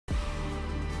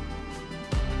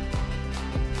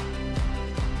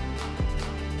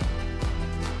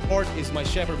Lord is my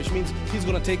shepherd, which means He's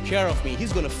going to take care of me.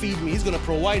 He's going to feed me. He's going to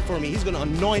provide for me. He's going to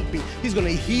anoint me. He's going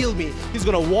to heal me. He's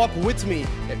going to walk with me.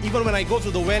 Even when I go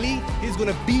through the valley, He's going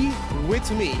to be with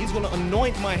me. He's going to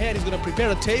anoint my head. He's going to prepare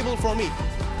a table for me.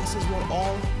 This is what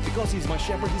because He's my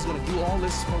shepherd, He's going to do all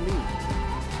this for me.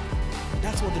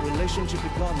 That's what the relationship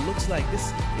with God looks like.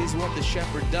 This is what the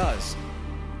shepherd does.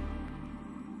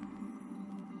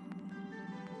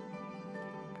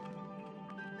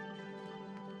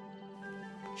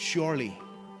 Surely.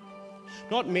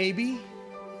 Not maybe.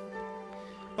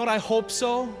 Not I hope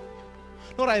so.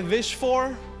 Not I wish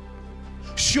for.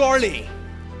 Surely.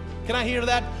 Can I hear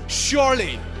that?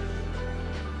 Surely.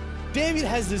 David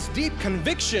has this deep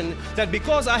conviction that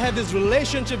because I have this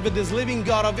relationship with this living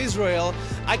God of Israel,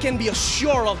 I can be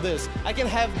assured of this. I can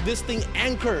have this thing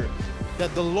anchored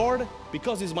that the Lord,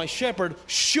 because He's my shepherd,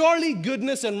 surely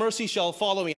goodness and mercy shall follow me.